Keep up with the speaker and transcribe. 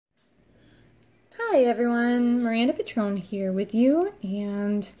Hi everyone, MirandaPitrone here with you,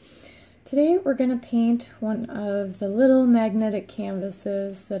 and today we're going to paint one of the little magnetic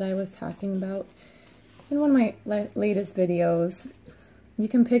canvases that I was talking about in one of my latest videos. You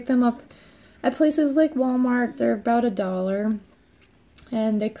can pick them up at places like Walmart. They're about $1,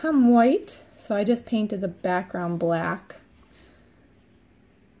 and they come white, so I just painted the background black.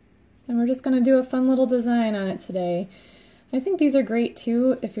 And we're just going to do a fun little design on it today. I think these are great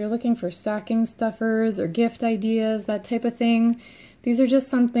too if you're looking for stocking stuffers or gift ideas, that type of thing. These are just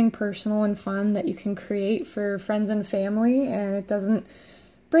something personal and fun that you can create for friends and family, and it doesn't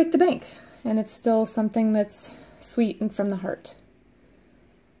break the bank, and it's still something that's sweet and from the heart.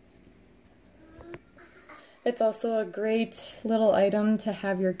 It's also a great little item to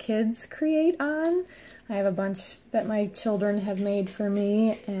have your kids create on. I have a bunch that my children have made for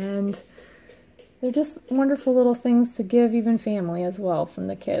me, and they're just wonderful little things to give even family as well from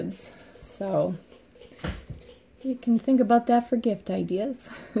the kids. So you can think about that for gift ideas.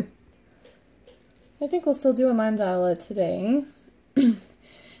 I think we'll still do a mandala today. And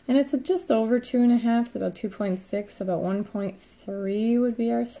it's just over 2.5, about 2.6, about 1.3 would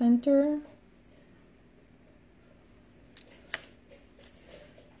be our center.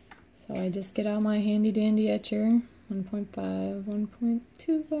 So I just get out my handy dandy etcher. 1.5,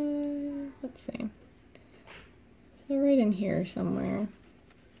 1.25, let's see. So right in here somewhere.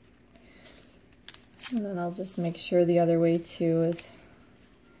 And then I'll just make sure the other way too is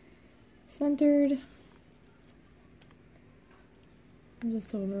centered. I'm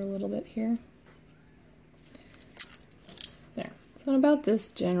just over a little bit here. There. So about this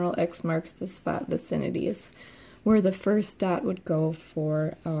general X marks the spot vicinity is where the first dot would go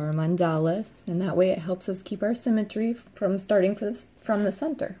for our mandala, and that way it helps us keep our symmetry from starting from the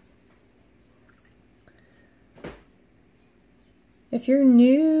center. If you're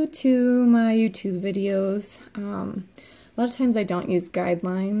new to my YouTube videos, a lot of times I don't use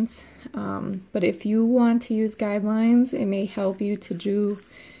guidelines, but if you want to use guidelines, it may help you to do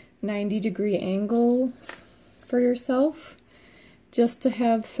 90-degree angles for yourself, just to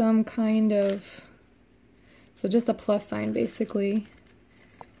have some kind of, so just a plus sign basically,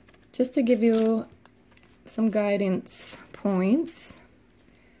 just to give you some guidance points,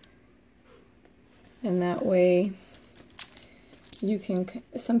 and that way you can,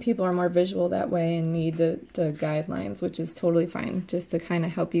 some people are more visual that way and need the guidelines, which is totally fine, just to kind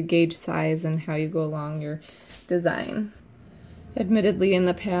of help you gauge size and how you go along your design. Admittedly, in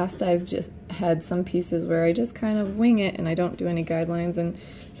the past, I've just had some pieces where I just kind of wing it and I don't do any guidelines, and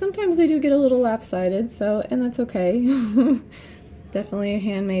sometimes they do get a little lopsided, so, and that's okay. Definitely a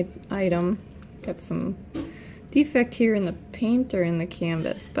handmade item. Got some defect here in the paint or in the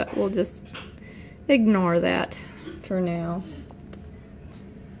canvas, but we'll just ignore that for now.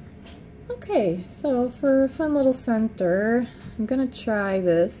 Okay, so for a fun little center, I'm gonna try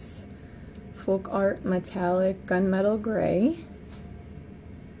this Folk Art Metallic Gunmetal Gray.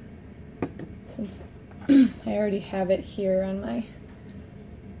 Since I already have it here on my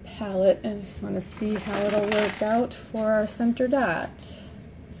palette, I just want to see how it'll work out for our center dot.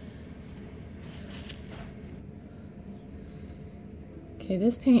 Okay,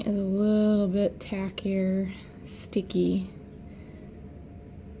 this paint is a little bit tackier, sticky,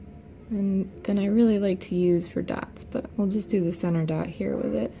 and then I really like to use for dots, but we'll just do the center dot here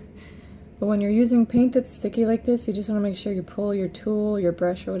with it. But when you're using paint that's sticky like this, you just want to make sure you pull your tool, your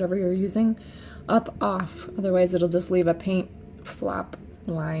brush, or whatever you're using up off. Otherwise, it'll just leave a paint flop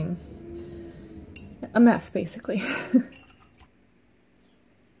line. A mess, basically.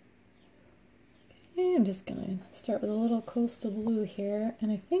 Okay, I'm just going to start with a little coastal blue here.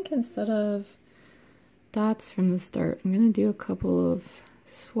 And I think instead of dots from the start, I'm going to do a couple of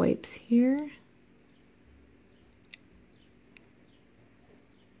swipes here.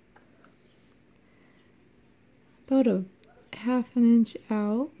 About a ½ inch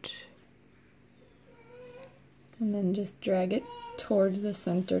out, and then just drag it towards the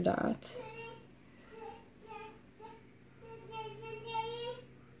center dot.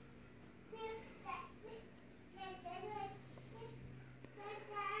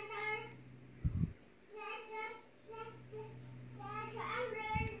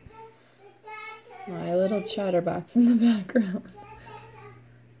 My little chatterbox in the background.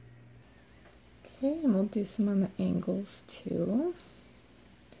 Okay, and we'll do some on the angles too.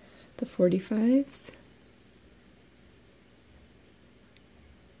 The 45s.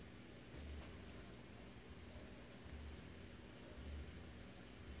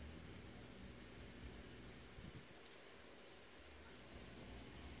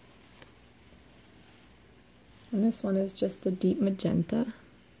 And this one is just the deep magenta.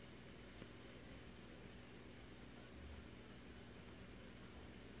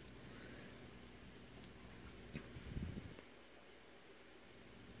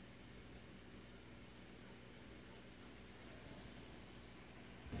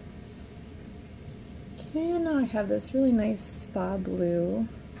 And now I have this really nice spa blue.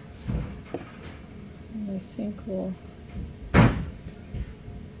 And I think we'll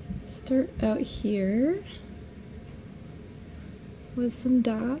start out here with some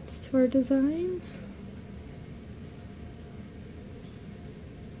dots to our design.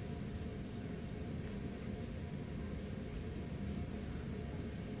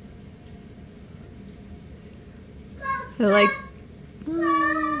 I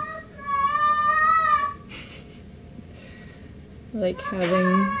like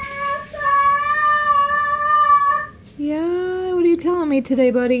having... Yeah, what are you telling me today,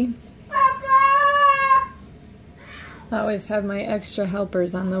 buddy? I always have my extra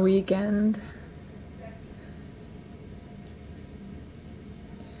helpers on the weekend.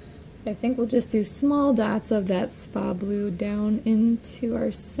 I think we'll just do small dots of that spa blue down into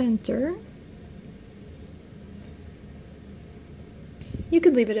our center. You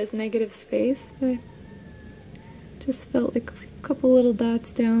could leave it as negative space, but I just felt like a couple little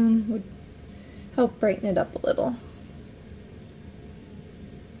dots down would help brighten it up a little.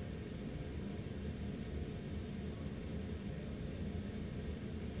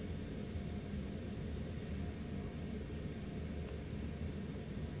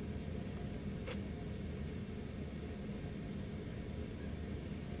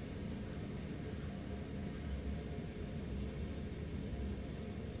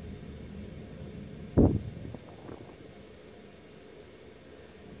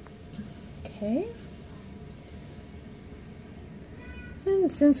 Okay.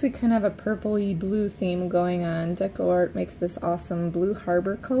 And since we kind of have a purpley blue theme going on, Decoart makes this awesome blue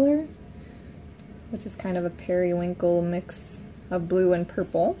harbor color, which is kind of a periwinkle mix of blue and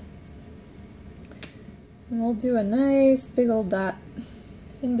purple. And we'll do a nice big old dot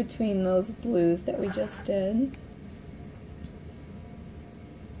in between those blues that we just did.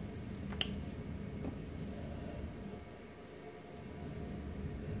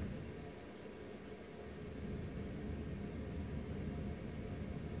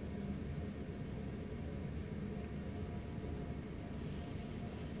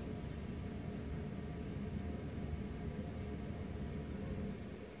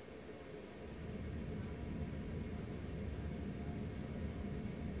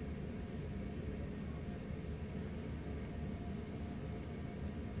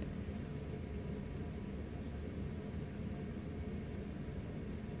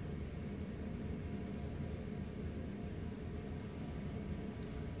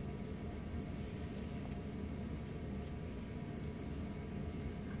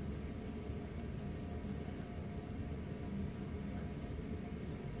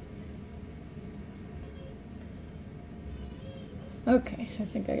 Okay, I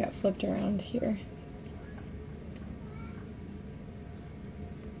think I got flipped around here.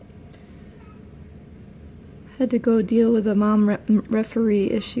 Had to go deal with a mom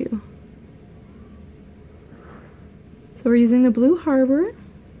referee issue. So we're using the blue harbor.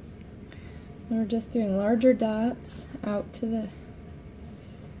 And we're just doing larger dots out to the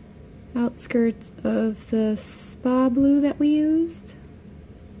outskirts of the spa blue that we used.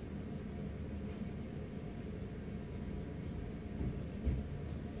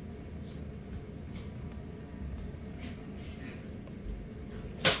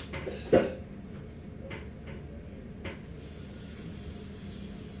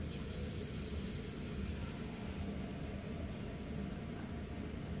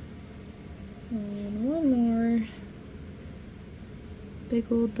 And one more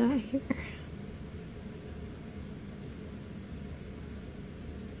big old dot here.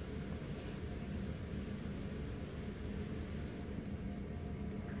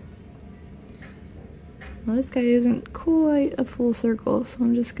 Well, this guy isn't quite a full circle, so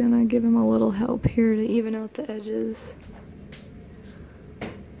I'm just gonna give him a little help here to even out the edges.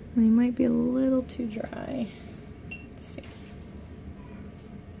 And he might be a little too dry. Let's see.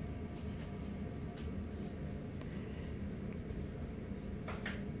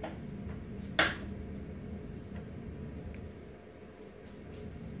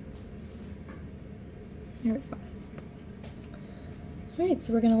 There we go. Alright,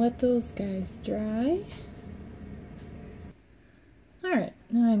 so we're going to let those guys dry. Alright,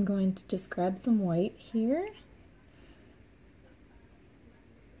 now I'm going to just grab some white here.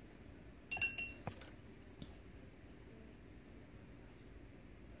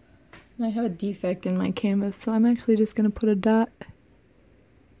 And I have a defect in my canvas, so I'm actually just going to put a dot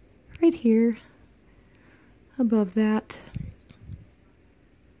right here above that.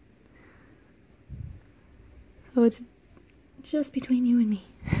 So it's just between you and me.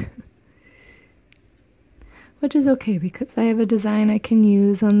 Which is okay because I have a design I can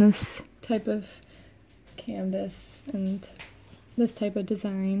use on this type of canvas and this type of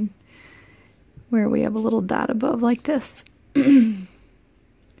design where we have a little dot above like this. So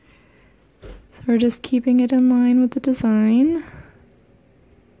we're just keeping it in line with the design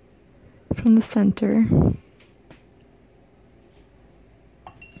from the center.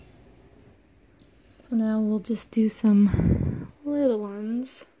 So now we'll just do some little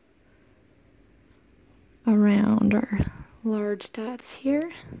ones around our large dots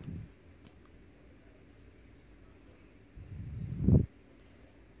here.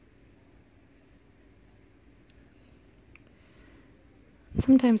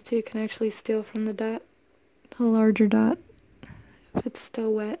 Sometimes too you can actually steal from the dot, the larger dot, if it's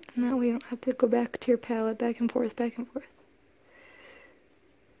still wet, and that way you don't have to go back to your palette back and forth, back and forth.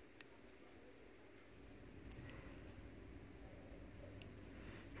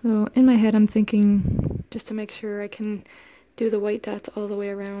 So in my head I'm thinking, just to make sure I can do the white dots all the way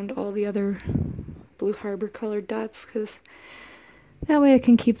around all the other Blue Harbor colored dots, because that way I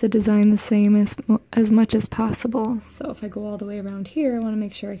can keep the design the same as much as possible. So if I go all the way around here, I want to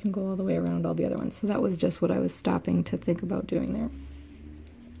make sure I can go all the way around all the other ones. So that was just what I was stopping to think about doing there.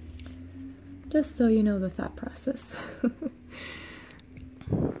 Just so you know the thought process.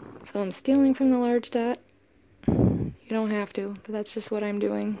 So I'm stealing from the large dot. You don't have to, but that's just what I'm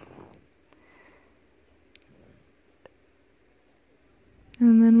doing.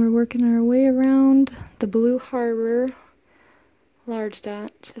 And then we're working our way around the Blue Harbor large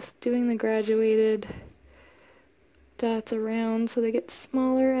dot, just doing the graduated dots around so they get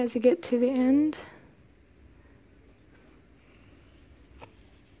smaller as you get to the end.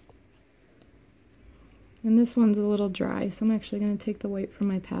 And this one's a little dry, so I'm actually going to take the white from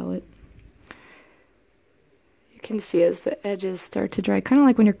my palette. You can see as the edges start to dry, kind of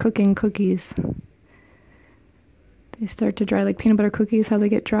like when you're cooking cookies. They start to dry like peanut butter cookies, how they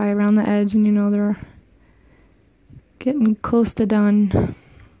get dry around the edge and you know they're getting close to done.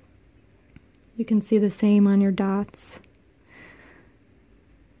 You can see the same on your dots.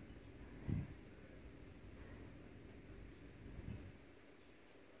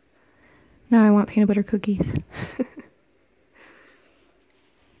 Now I want peanut butter cookies.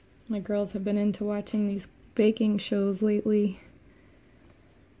 My girls have been into watching these baking shows lately.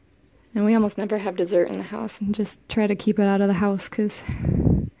 And we almost never have dessert in the house and just try to keep it out of the house because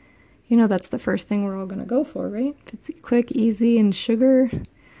you know that's the first thing we're all going to go for, right? If it's quick, easy, and sugar,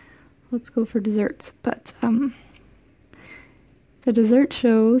 let's go for desserts. But the dessert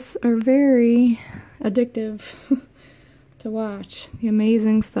shows are very addictive to watch. The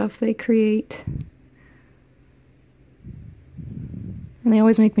amazing stuff they create. And they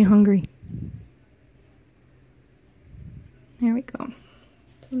always make me hungry. There we go.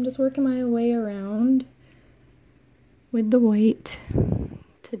 So I'm just working my way around with the white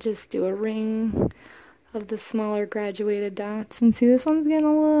to just do a ring of the smaller graduated dots. And see, this one's getting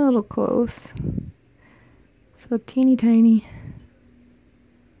a little close. So teeny tiny.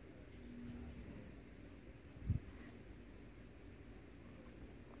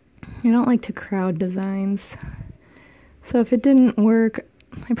 I don't like to crowd designs. So if it didn't work,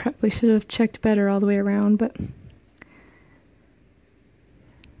 I probably should have checked better all the way around, but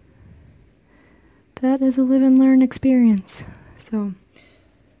that is a live and learn experience. So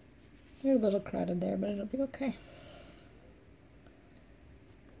they're a little crowded there, but it'll be okay.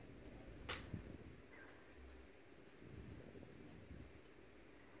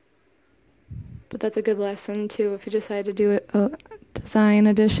 But that's a good lesson too. If you decide to do a design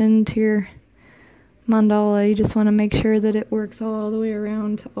addition to your mandala, you just want to make sure that it works all the way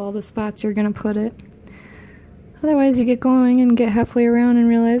around to all the spots you're going to put it. Otherwise you get going and get halfway around and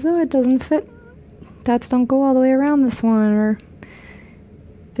realize, oh, it doesn't fit. Dots don't go all the way around this one, or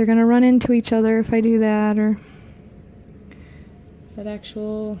they're going to run into each other if I do that, or that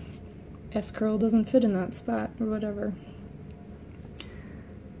actual S-curl doesn't fit in that spot, or whatever.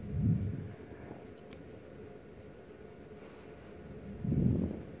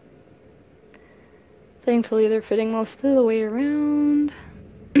 Thankfully, they're fitting most of the way around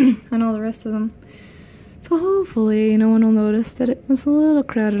on all the rest of them. So hopefully no one will notice that it was a little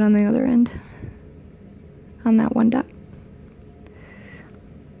crowded on the other end, on that one dot.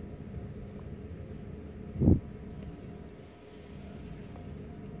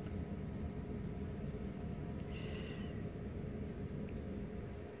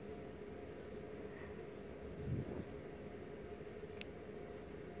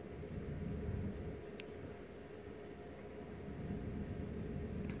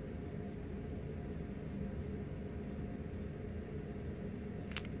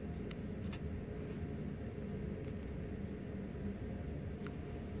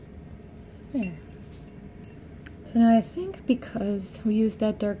 There. So now I think because we used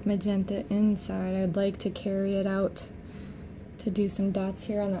that dark magenta inside, I'd like to carry it out to do some dots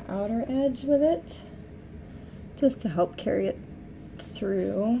here on the outer edge with it, just to help carry it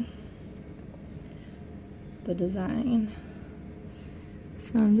through the design.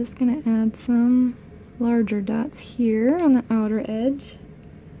 So I'm just going to add some larger dots here on the outer edge.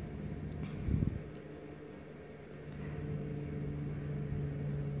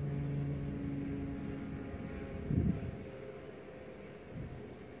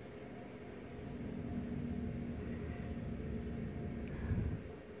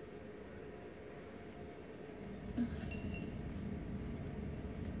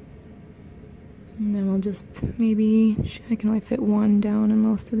 And then we'll just maybe, I can only fit one down in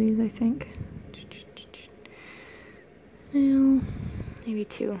most of these, I think. Well, maybe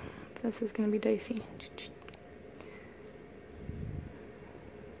two. This is going to be dicey.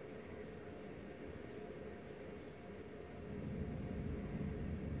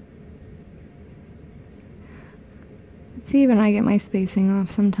 See, even I get my spacing off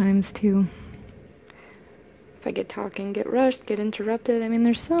sometimes too. If I get talking, get rushed, get interrupted. I mean,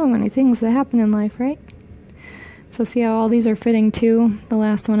 there's so many things that happen in life, right? So see how all these are fitting too? The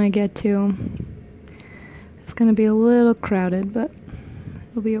last one I get to, it's going to be a little crowded, but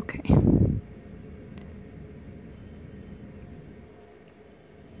it'll be okay.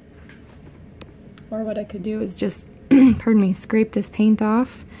 Or what I could do is just, pardon me, scrape this paint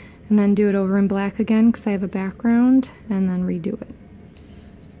off and then do it over in black again because I have a background, and then redo it.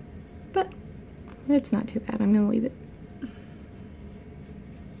 But it's not too bad. I'm going to leave it.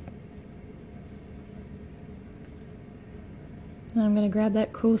 Now I'm going to grab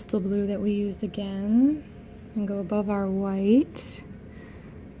that coastal blue that we used again and go above our white.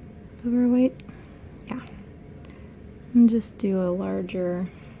 Above our white? Yeah. And just do a larger...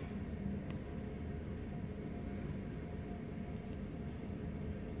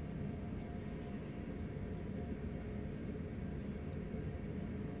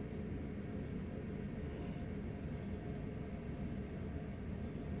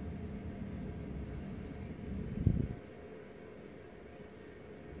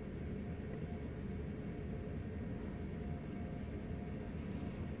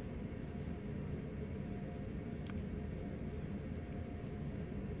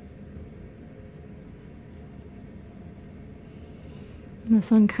 This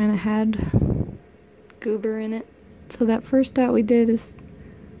one kind of had goober in it. So that first dot we did is,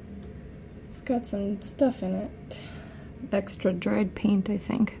 it's got some stuff in it. Extra dried paint, I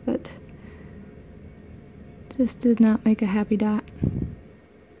think, that just did not make a happy dot. So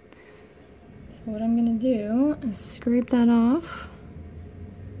what I'm going to do is scrape that off.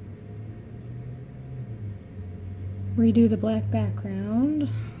 Redo the black background.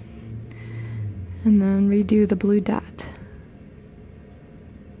 And then redo the blue dot.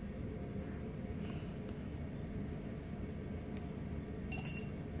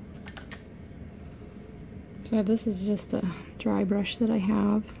 Yeah, this is just a dry brush that I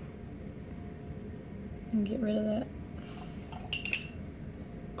have. And get rid of that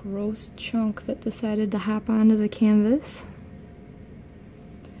gross chunk that decided to hop onto the canvas.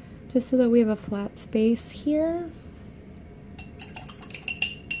 Just so that we have a flat space here.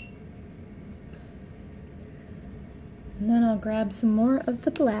 And then I'll grab some more of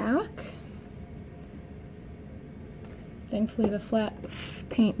the black. Thankfully the flat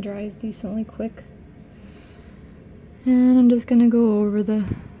paint dries decently quick. And I'm just going to go over the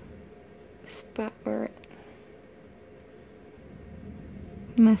spot where it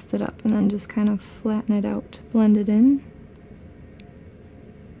messed it up, and then just kind of flatten it out, blend it in.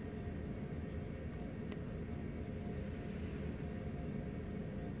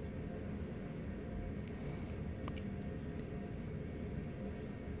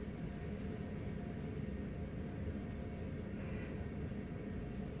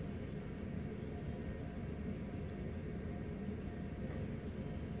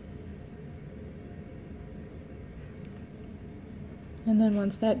 And then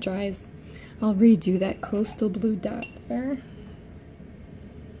once that dries, I'll redo that coastal blue dot there.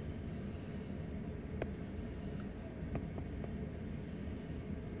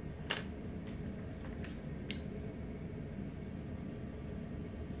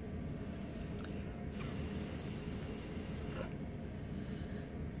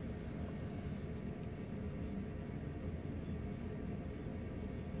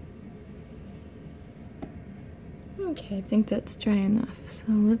 Okay, I think that's dry enough. So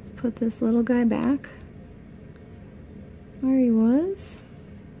let's put this little guy back where he was.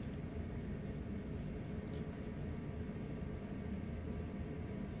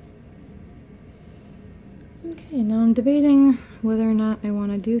 Okay, now I'm debating whether or not I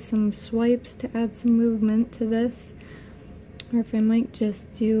want to do some swipes to add some movement to this, or if I might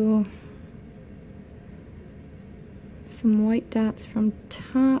just do some white dots from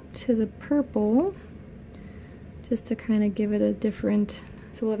top to the purple, just to kind of give it a different,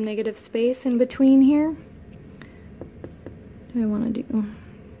 so we'll have negative space in between here. What do I want to do?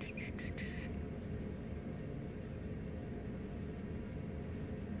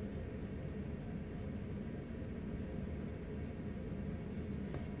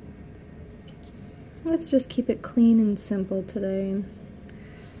 Let's just keep it clean and simple today.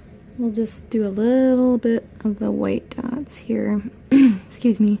 We'll just do a little bit of the white dots here,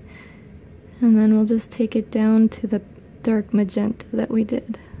 excuse me, and then we'll just take it down to the dark magenta that we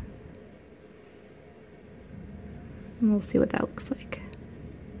did. And we'll see what that looks like.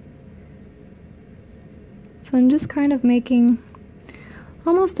 So I'm just kind of making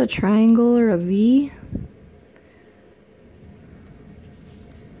almost a triangle or a V,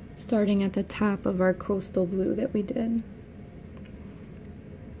 starting at the top of our coastal blue that we did.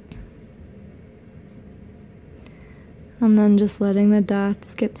 And then just letting the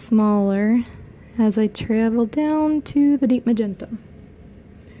dots get smaller as I travel down to the deep magenta.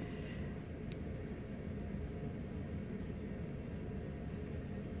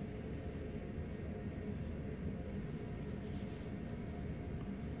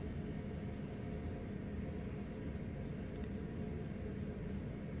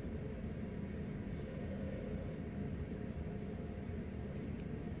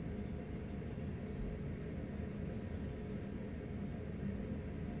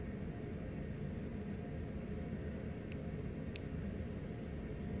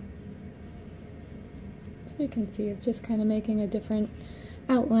 You can see it's just kind of making a different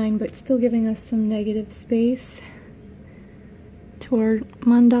outline, but still giving us some negative space to our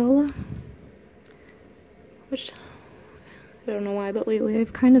mandala, which I don't know why, but lately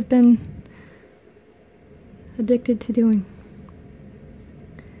I've kind of been addicted to doing.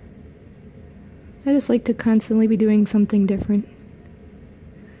 I just like to constantly be doing something different.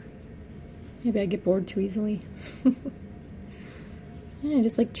 Maybe I get bored too easily. Yeah, I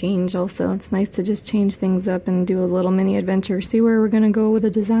just like change also. It's nice to just change things up and do a little mini adventure. See where we're gonna go with the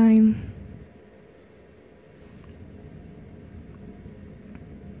design.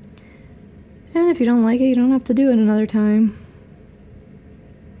 And if you don't like it, you don't have to do it another time.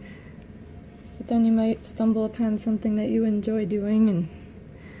 But then you might stumble upon something that you enjoy doing,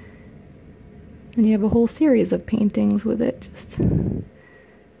 and you have a whole series of paintings with it. Just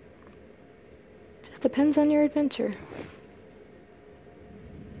depends on your adventure.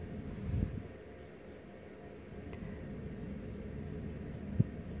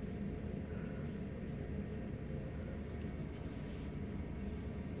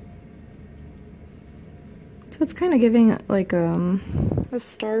 So it's kind of giving it like a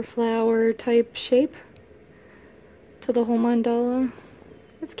starflower type shape to the whole mandala.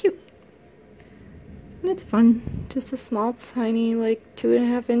 It's cute. And it's fun. Just a small, tiny, like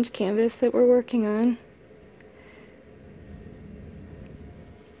 2.5-inch canvas that we're working on.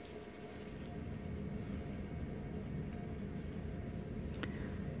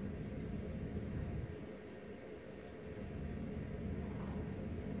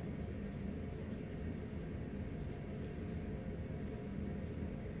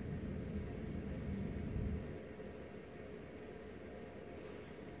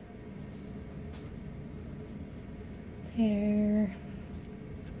 There.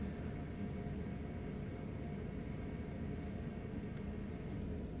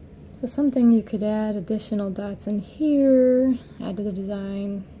 So something you could add additional dots in here, add to the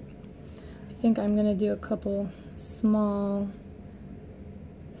design. I think I'm gonna do a couple small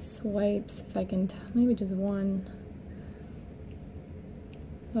swipes, if I can, maybe just one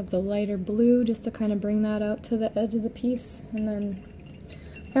of the lighter blue, just to kind of bring that out to the edge of the piece, and then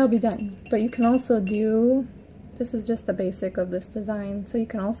that'll be done. But you can also do, this is just the basic of this design, so you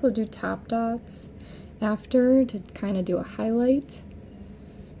can also do top dots after to kind of do a highlight.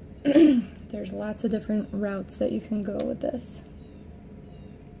 There's lots of different routes that you can go with this.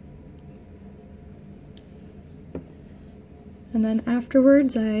 And then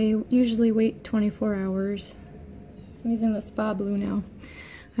afterwards, I usually wait 24 hours. I'm using the Spa Blue now.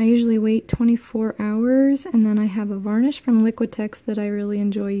 I usually wait 24 hours, and then I have a varnish from Liquitex that I really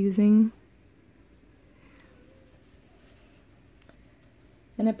enjoy using.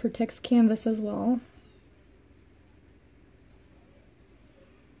 And it protects canvas as well.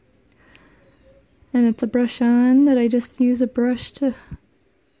 And it's a brush on that I just use a brush to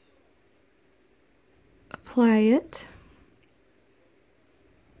apply it.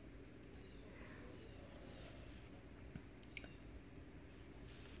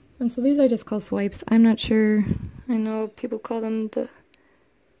 And so these I just call swipes. I'm not sure. I know people call them the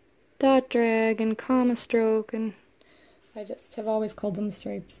dot drag and comma stroke, and I just have always called them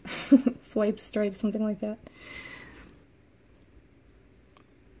stripes. Swipes, stripes, something like that.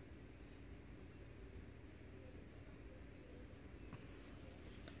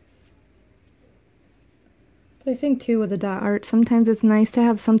 But I think too with the dot art, sometimes it's nice to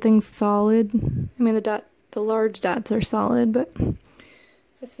have something solid. I mean the large dots are solid, but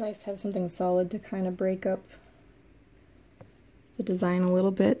it's nice to have something solid to kind of break up the design a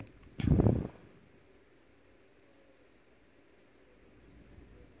little bit.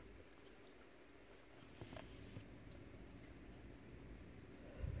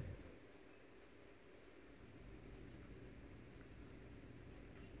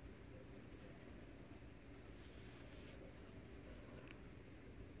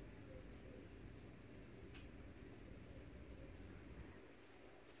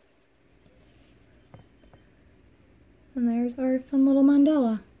 And there's our fun little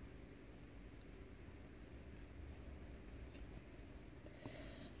mandala.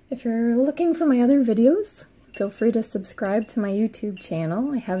 If you're looking for my other videos, feel free to subscribe to my YouTube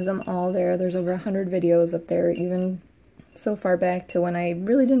channel. I have them all there. There's over 100 videos up there, even so far back to when I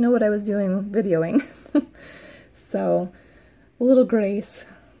really didn't know what I was doing videoing. So, a little grace,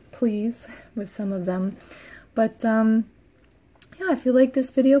 please, with some of them. But, yeah, if you like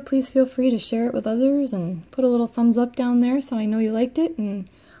this video, please feel free to share it with others and put a little thumbs up down there so I know you liked it. And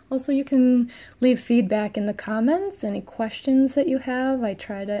also you can leave feedback in the comments, any questions that you have. I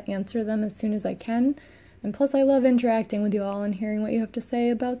try to answer them as soon as I can. And plus I love interacting with you all and hearing what you have to say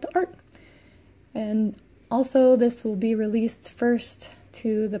about the art. And also this will be released first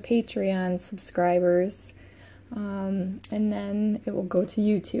to the Patreon subscribers. And then it will go to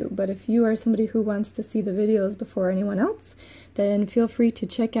YouTube. But if you are somebody who wants to see the videos before anyone else, then feel free to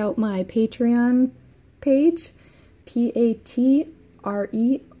check out my Patreon page,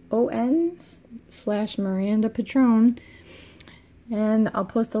 Patreon/MirandaPitrone, and I'll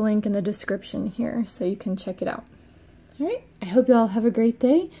post a link in the description here so you can check it out. Alright, I hope you all have a great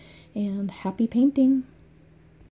day, and happy painting!